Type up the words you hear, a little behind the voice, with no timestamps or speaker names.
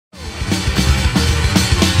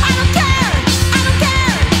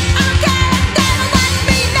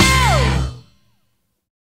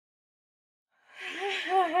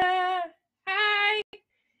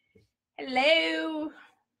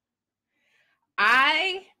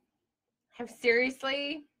have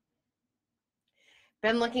seriously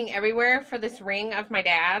been looking everywhere for this ring of my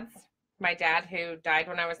dad's. My dad who died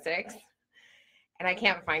when I was 6. And I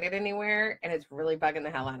can't find it anywhere. And it's really bugging the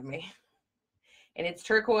hell out of me. And it's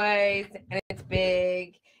turquoise. And it's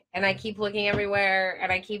big. And I keep looking everywhere.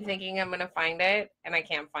 And I keep thinking I'm going to find it. And I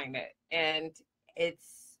can't find it. And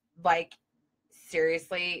it's like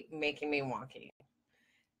seriously making me wonky.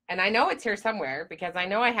 And I know it's here somewhere because I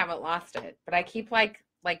know I haven't lost it. But I keep like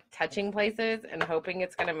touching places and hoping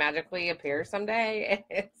it's going to magically appear someday.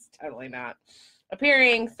 It's totally not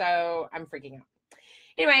appearing, so I'm freaking out.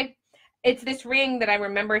 Anyway, it's this ring that I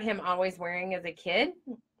remember him always wearing as a kid,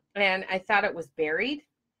 and I thought it was buried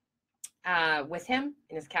with him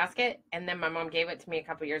in his casket, and then my mom gave it to me a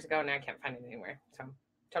couple years ago, and I can't find it anywhere, so I'm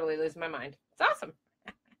totally losing my mind. It's awesome.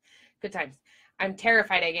 Good times. I'm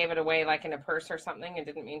terrified I gave it away like in a purse or something and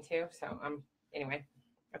didn't mean to, so anyway,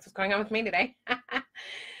 that's what's going on with me today.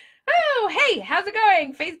 Oh, hey, how's it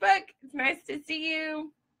going, Facebook? It's nice to see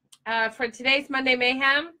you. For today's Monday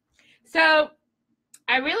Mayhem. So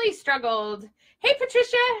I really struggled. Hey,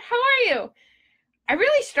 Patricia, how are you? I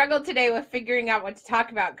really struggled today with figuring out what to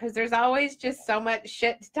talk about because there's always just so much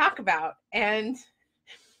shit to talk about. And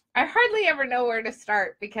I hardly ever know where to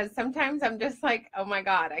start because sometimes I'm just like, oh my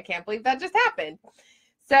God, I can't believe that just happened.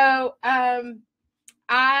 So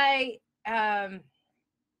I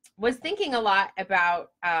was thinking a lot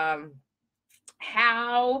about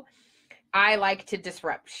how I like to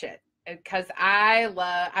disrupt shit because I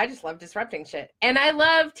just love disrupting shit. And I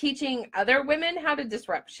love teaching other women how to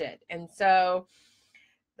disrupt shit. And so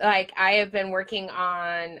like I have been working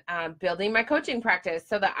on building my coaching practice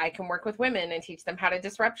so that I can work with women and teach them how to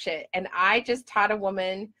disrupt shit. And I just taught a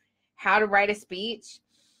woman how to write a speech.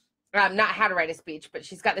 Not how to write a speech, but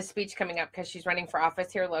she's got this speech coming up because she's running for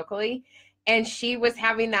office here locally. And she was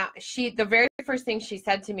having that, the very first thing she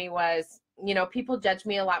said to me was, you know, people judge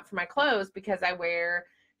me a lot for my clothes because I wear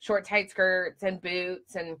short, tight skirts and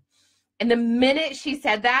boots. And the minute she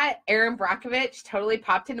said that, Erin Brockovich totally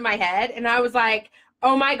popped into my head. And I was like,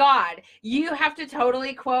 oh my God, you have to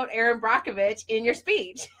totally quote Erin Brockovich in your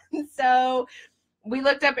speech. So we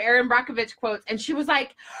looked up Erin Brockovich quotes and she was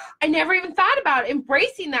like, I never even thought about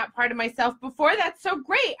embracing that part of myself before. That's so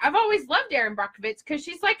great. I've always loved Erin Brockovich because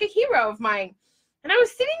she's like a hero of mine. And I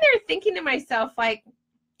was sitting there thinking to myself, like,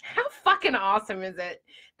 how fucking awesome is it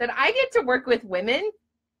that I get to work with women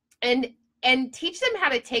and teach them how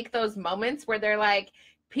to take those moments where they're like,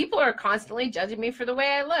 people are constantly judging me for the way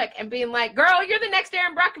I look and being like, girl, you're the next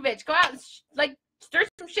Erin Brockovich. Go out and like stir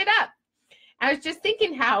some shit up. I was just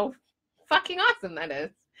thinking how fucking awesome that is.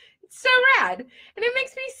 It's so rad. And it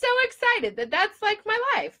makes me so excited that that's like my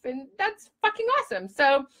life. And that's fucking awesome.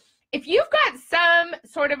 So if you've got some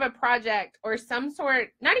sort of a project or some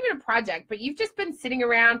sort, not even a project, but you've just been sitting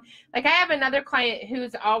around, like I have another client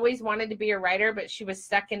who's always wanted to be a writer, but she was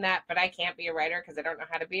stuck in that, but I can't be a writer because I don't know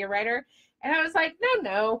how to be a writer. And I was like,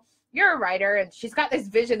 no, you're a writer. And she's got this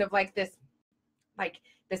vision of like this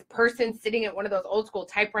person sitting at one of those old school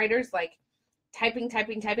typewriters, like typing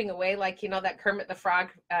away, like, you know, that Kermit the Frog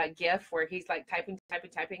gif where he's like typing.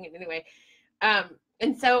 And anyway,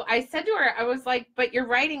 and so I said to her, I was like, but you're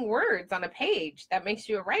writing words on a page. That makes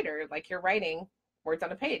you a writer. Like you're writing words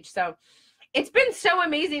on a page. So it's been so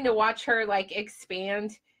amazing to watch her like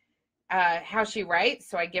expand how she writes.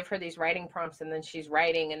 So I give her these writing prompts and then she's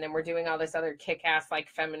writing and then we're doing all this other kick-ass like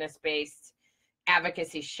feminist-based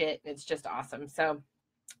advocacy shit. And it's just awesome. So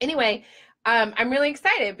anyway, I'm really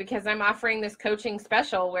excited because I'm offering this coaching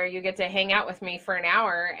special where you get to hang out with me for an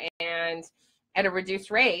hour and at a reduced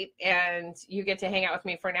rate, and you get to hang out with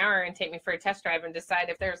me for an hour and take me for a test drive and decide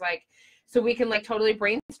if there's like, so we can like totally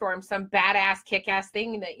brainstorm some badass kick-ass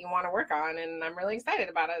thing that you want to work on. And I'm really excited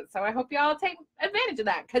about it. So I hope you all take advantage of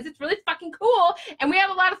that because it's really fucking cool and we have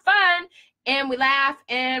a lot of fun and we laugh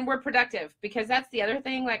and we're productive, because that's the other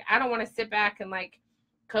thing. Like, I don't want to sit back and like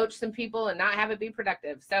coach some people and not have it be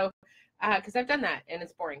productive. So, because I've done that and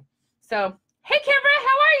it's boring. So, hey, Kimbra,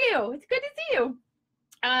 how are you? It's good to see you.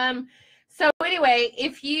 So anyway,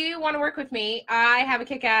 if you want to work with me, I have a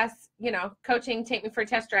kick-ass, you know, coaching, take me for a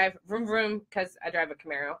test drive, vroom, vroom, because I drive a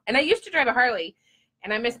Camaro. And I used to drive a Harley,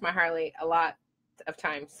 and I miss my Harley a lot of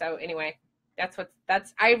times. So anyway,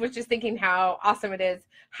 I was just thinking how awesome it is.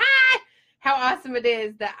 How awesome it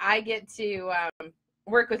is that I get to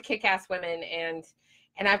work with kick-ass women, and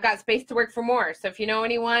I've got space to work for more. So if you know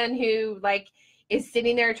anyone who, like, is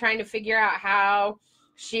sitting there trying to figure out how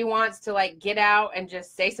she wants to, like, get out and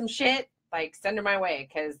just say some shit, like, send her my way,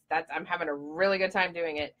 because I'm having a really good time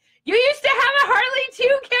doing it. You used to have a Harley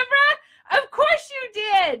too, Kimbra? Of course you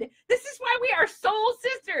did. This is why we are soul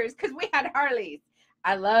sisters, because we had Harleys.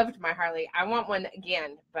 I loved my Harley. I want one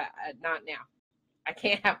again, but not now. I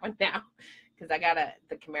can't have one now because I got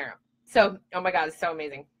the Camaro. So, oh my God, it's so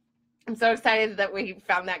amazing. I'm so excited that we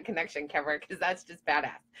found that connection, Kevin, because that's just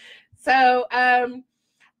badass. So,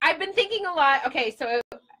 I've been thinking a lot. Okay, so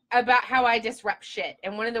about how I disrupt shit.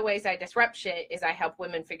 And one of the ways I disrupt shit is I help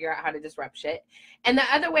women figure out how to disrupt shit. And the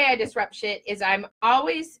other way I disrupt shit is I'm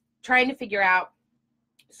always trying to figure out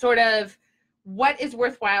sort of what is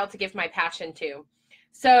worthwhile to give my passion to.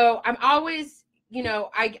 So I'm always, you know,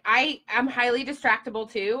 I'm highly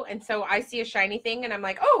distractible too. And so I see a shiny thing and I'm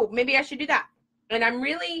like, oh, maybe I should do that. And I'm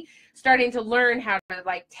really starting to learn how to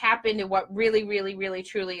like tap into what really, really, really,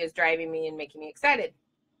 truly is driving me and making me excited.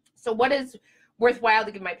 So what is worthwhile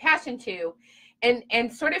to give my passion to,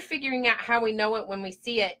 and sort of figuring out how we know it when we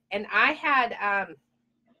see it. And I had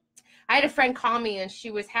a friend call me, and she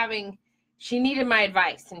needed my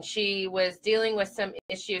advice, and she was dealing with some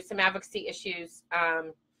issues, some advocacy issues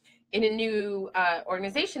in a new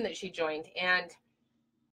organization that she joined. And,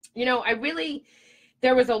 you know,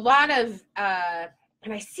 there was a lot of,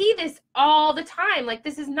 and I see this all the time, like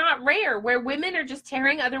this is not rare, where women are just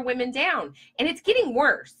tearing other women down, and it's getting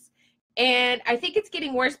worse. And I think it's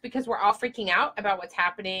getting worse because we're all freaking out about what's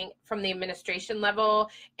happening from the administration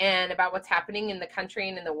level and about what's happening in the country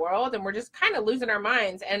and in the world. And we're just kind of losing our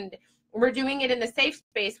minds, and we're doing it in the safe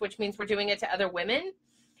space, which means we're doing it to other women.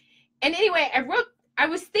 And anyway, I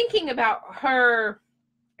was thinking about her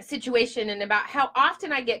situation and about how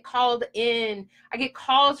often I get called in. I get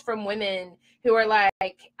calls from women who are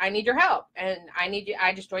like, I need your help, and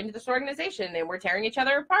I just joined this organization and we're tearing each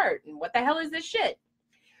other apart, and what the hell is this shit?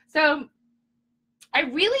 So I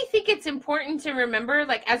really think it's important to remember,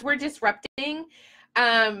 like, as we're disrupting,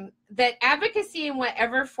 that advocacy in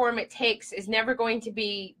whatever form it takes is never going to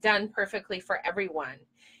be done perfectly for everyone.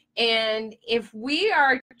 And if we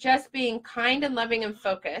are just being kind and loving and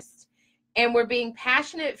focused, and we're being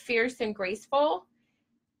passionate, fierce, and graceful,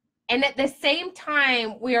 and at the same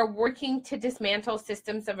time, we are working to dismantle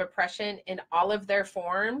systems of oppression in all of their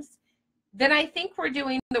forms, then I think we're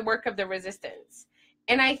doing the work of the resistance.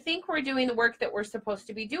 And I think we're doing the work that we're supposed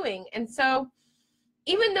to be doing. And so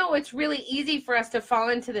even though it's really easy for us to fall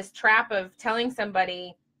into this trap of telling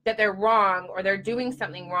somebody that they're wrong, or they're doing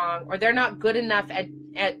something wrong, or they're not good enough at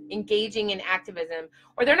engaging in activism,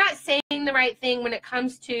 or they're not saying the right thing when it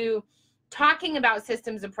comes to talking about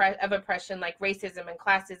systems of oppression like racism and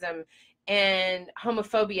classism and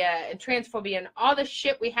homophobia and transphobia and all the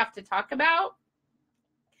shit we have to talk about,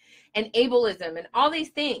 and ableism and all these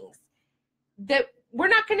things, that we're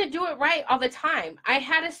not going to do it right all the time. I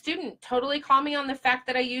had a student totally call me on the fact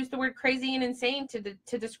that I used the word crazy and insane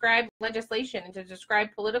to describe legislation and to describe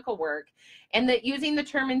political work, and that using the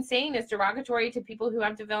term insane is derogatory to people who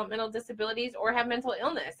have developmental disabilities or have mental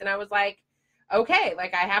illness. And I was like, okay,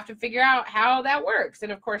 like I have to figure out how that works.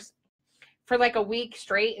 And of course, for like a week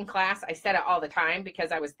straight in class, I said it all the time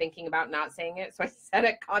because I was thinking about not saying it. So I said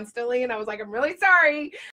it constantly, and I was like, I'm really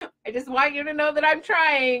sorry. I just want you to know that I'm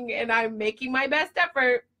trying and I'm making my best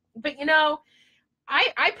effort. But, you know,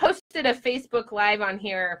 I posted a Facebook Live on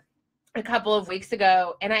here a couple of weeks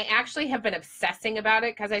ago, and I actually have been obsessing about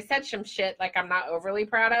it because I said some shit like I'm not overly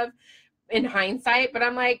proud of in hindsight. But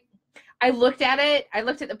I'm like, I looked at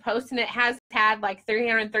the post, and it has had like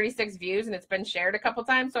 336 views, and it's been shared a couple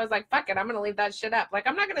times. So I was like, fuck it, I'm going to leave that shit up. Like,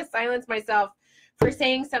 I'm not going to silence myself for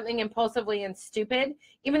saying something impulsively and stupid,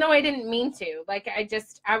 even though I didn't mean to. Like,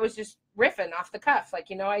 I was just riffing off the cuff,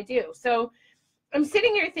 like, you know, I do. So I'm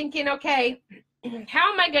sitting here thinking, okay,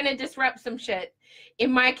 how am I going to disrupt some shit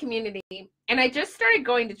in my community? And I just started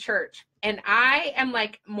going to church, and I am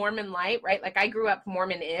like Mormon light, right? Like, I grew up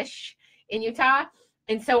Mormon-ish in Utah.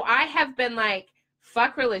 And so I have been like,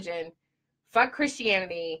 fuck religion, fuck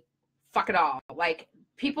Christianity, fuck it all. Like,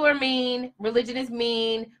 people are mean, religion is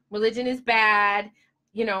bad.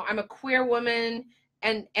 You know, I'm a queer woman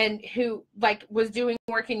and who like was doing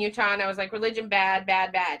work in Utah, and I was like, religion bad,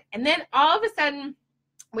 bad, bad. And then all of a sudden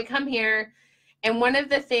we come here, and one of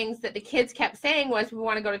the things that the kids kept saying was, we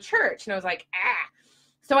want to go to church. And I was like,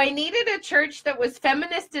 So I needed a church that was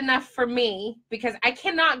feminist enough for me, because I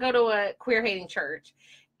cannot go to a queer-hating church,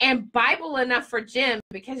 and Bible enough for Jim,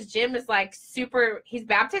 because Jim is like he's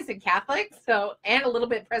Baptist and Catholic, so, and a little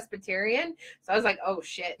bit Presbyterian. So I was like, oh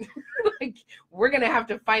shit, like, we're going to have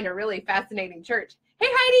to find a really fascinating church. Hey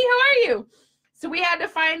Heidi, how are you? So we had to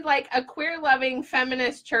find like a queer-loving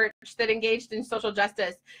feminist church that engaged in social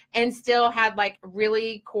justice and still had like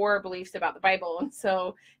really core beliefs about the Bible. And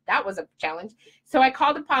so that was a challenge. So I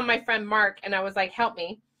called upon my friend Mark, and I was like, help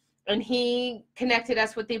me. and he connected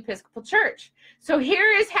us with the Episcopal Church. So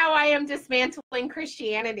here is how I am dismantling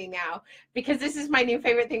Christianity now, because this is my new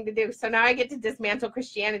favorite thing to do. So now I get to dismantle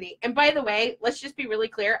Christianity. And by the way, let's just be really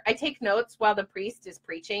clear. I take notes while the priest is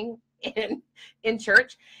preaching in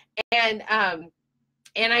church. And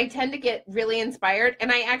I tend to get really inspired.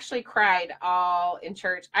 And I actually cried all in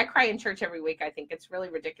church. I cry in church every week. I think it's really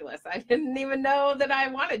ridiculous. I didn't even know that I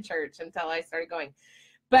wanted church until I started going.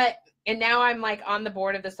 And now I'm like on the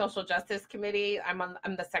board of the Social Justice Committee.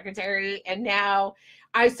 I'm the secretary. And now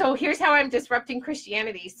so here's how I'm disrupting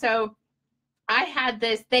Christianity. So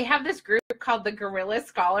they have this group called the Guerrilla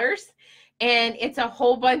Scholars, and it's a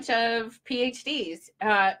whole bunch of PhDs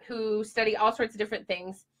who study all sorts of different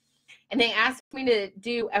things. And they asked me to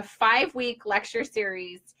do a 5-week lecture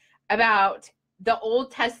series about the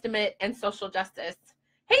Old Testament and social justice.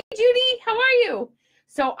 Hey, Judy, how are you?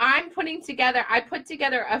 So I put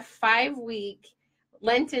together a 5-week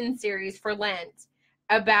Lenten series for Lent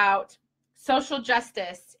about social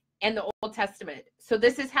justice and the Old Testament. So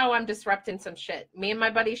this is how I'm disrupting some shit. Me and my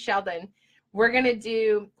buddy Sheldon,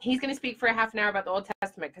 he's going to speak for a half an hour about the Old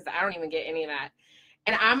Testament, because I don't even get any of that.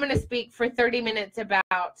 And I'm going to speak for 30 minutes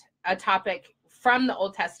about a topic from the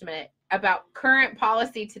Old Testament about current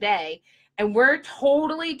policy today. And we're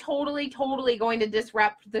totally going to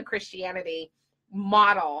disrupt the Christianity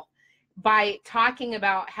model by talking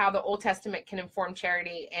about how the Old Testament can inform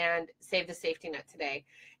charity and save the safety net today.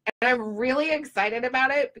 And I'm really excited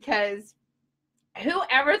about it, because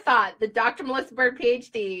whoever thought that Dr. Melissa Bird,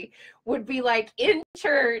 PhD, would be like in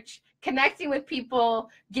church, connecting with people,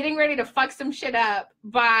 getting ready to fuck some shit up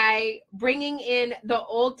by bringing in the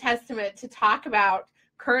Old Testament to talk about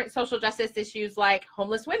current social justice issues like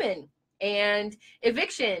homeless women and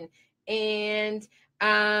eviction and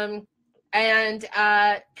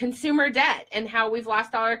consumer debt, and how we've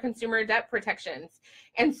lost all our consumer debt protections.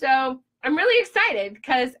 And so I'm really excited,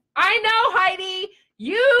 because I know, Heidi,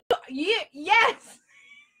 yes,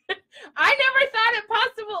 I never thought it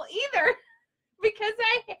possible either, because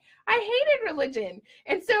I hated religion.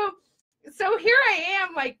 And so here I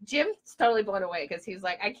am, like, Jim's totally blown away, because he's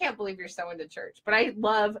like, I can't believe you're so into church. But I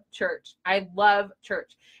love church.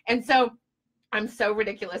 And so I'm so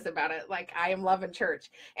ridiculous about it. Like, I am loving church.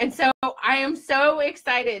 And so I am so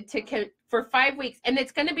excited for 5 weeks. And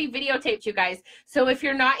it's going to be videotaped, you guys. So if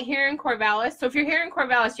you're not here in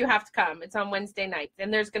Corvallis, you have to come. It's on Wednesday nights.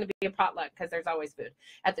 And there's going to be a potluck, because there's always food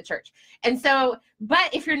at the church. And so, but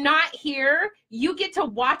if you're not here, you get to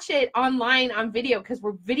watch it online on video, because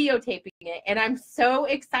we're videotaping it. And I'm so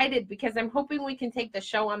excited, because I'm hoping we can take the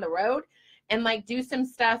show on the road and like do some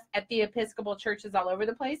stuff at the Episcopal churches all over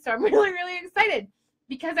the place. So I'm really, really excited,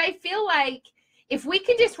 because I feel like if we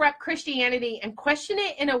can disrupt Christianity and question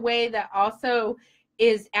it in a way that also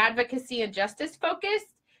is advocacy and justice focused,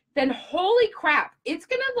 then holy crap, it's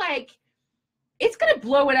gonna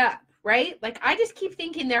blow it up, right? Like, I just keep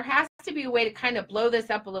thinking there has to be a way to kind of blow this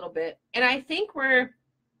up a little bit. And I think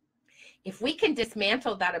if we can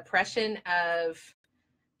dismantle that oppression of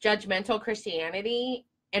judgmental Christianity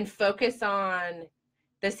and focus on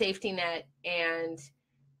the safety net and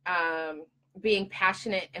being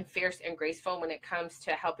passionate and fierce and graceful when it comes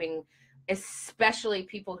to helping, especially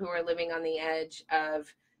people who are living on the edge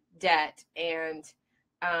of debt and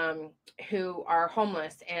who are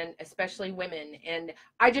homeless, and especially women. And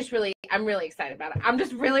I'm really excited about it. I'm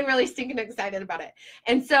just really, really stinking excited about it.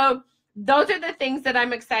 And so those are the things that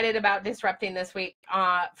I'm excited about disrupting this week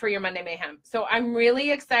for your Monday Mayhem. So I'm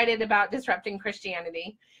really excited about disrupting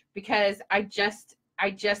Christianity, because I just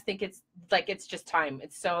think it's just time.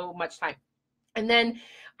 It's so much time. And then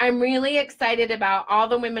I'm really excited about all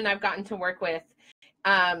the women I've gotten to work with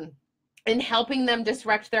and helping them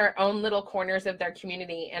disrupt their own little corners of their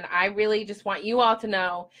community. And I really just want you all to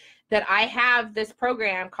know that I have this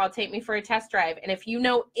program called Take Me for a Test Drive. And if you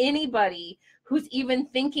know anybody who's even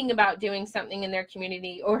thinking about doing something in their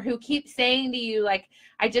community, or who keeps saying to you, like,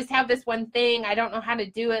 I just have this one thing, I don't know how to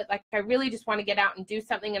do it, like, I really just want to get out and do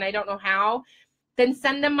something and I don't know how, then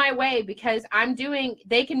send them my way, because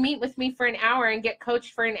they can meet with me for an hour and get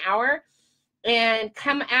coached for an hour and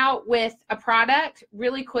come out with a product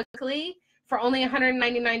really quickly for only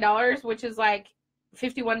 $199, which is like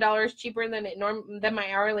 $51 cheaper than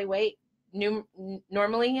my hourly rate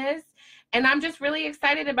normally is. And I'm just really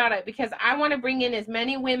excited about it, because I want to bring in as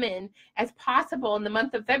many women as possible in the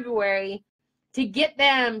month of February to get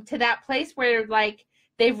them to that place where, like,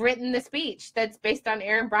 they've written the speech that's based on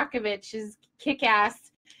Erin Brockovich's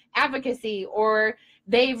kick-ass advocacy, or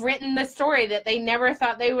they've written the story that they never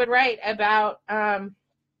thought they would write about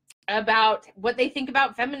what they think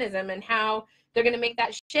about feminism and how they're going to make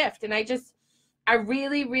that shift. And I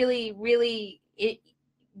really, really, really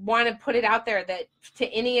want to put it out there that to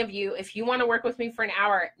any of you, if you want to work with me for an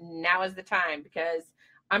hour, now is the time, because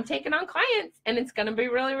I'm taking on clients and it's going to be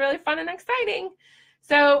really, really fun and exciting.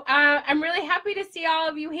 So I'm really happy to see all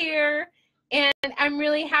of you here. And I'm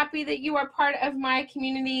really happy that you are part of my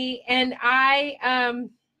community. And I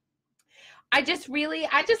just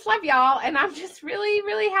love y'all. And I'm just really,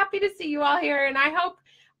 really happy to see you all here. And I hope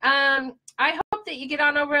that you get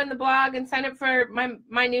on over on the blog and sign up for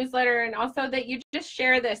my newsletter, and also that you just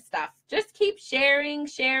share this stuff. Just keep sharing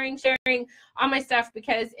all my stuff,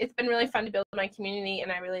 because it's been really fun to build my community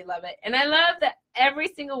and I really love it. And I love that every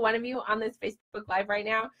single one of you on this Facebook Live right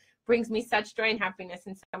now brings me such joy and happiness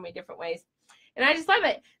in so many different ways. And I just love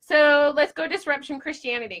it. So let's go Disruption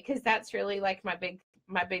Christianity, because that's really like my big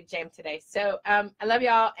jam today. So I love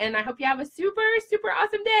y'all, and I hope you have a super, super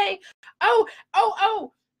awesome day. Oh,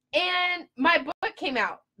 and my book came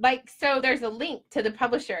out. Like, so there's a link to the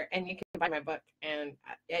publisher and you can buy my book, and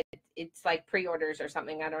it's like pre-orders or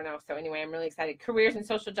something. I don't know. So anyway, I'm really excited. Careers in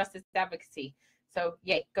Social Justice Advocacy. So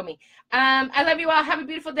yay, go me. I love you all. Have a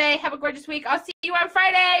beautiful day. Have a gorgeous week. I'll see you on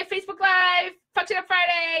Friday. Facebook Live. Fuck Shit Up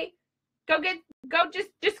Friday.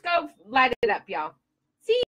 Just go light it up, y'all. See you.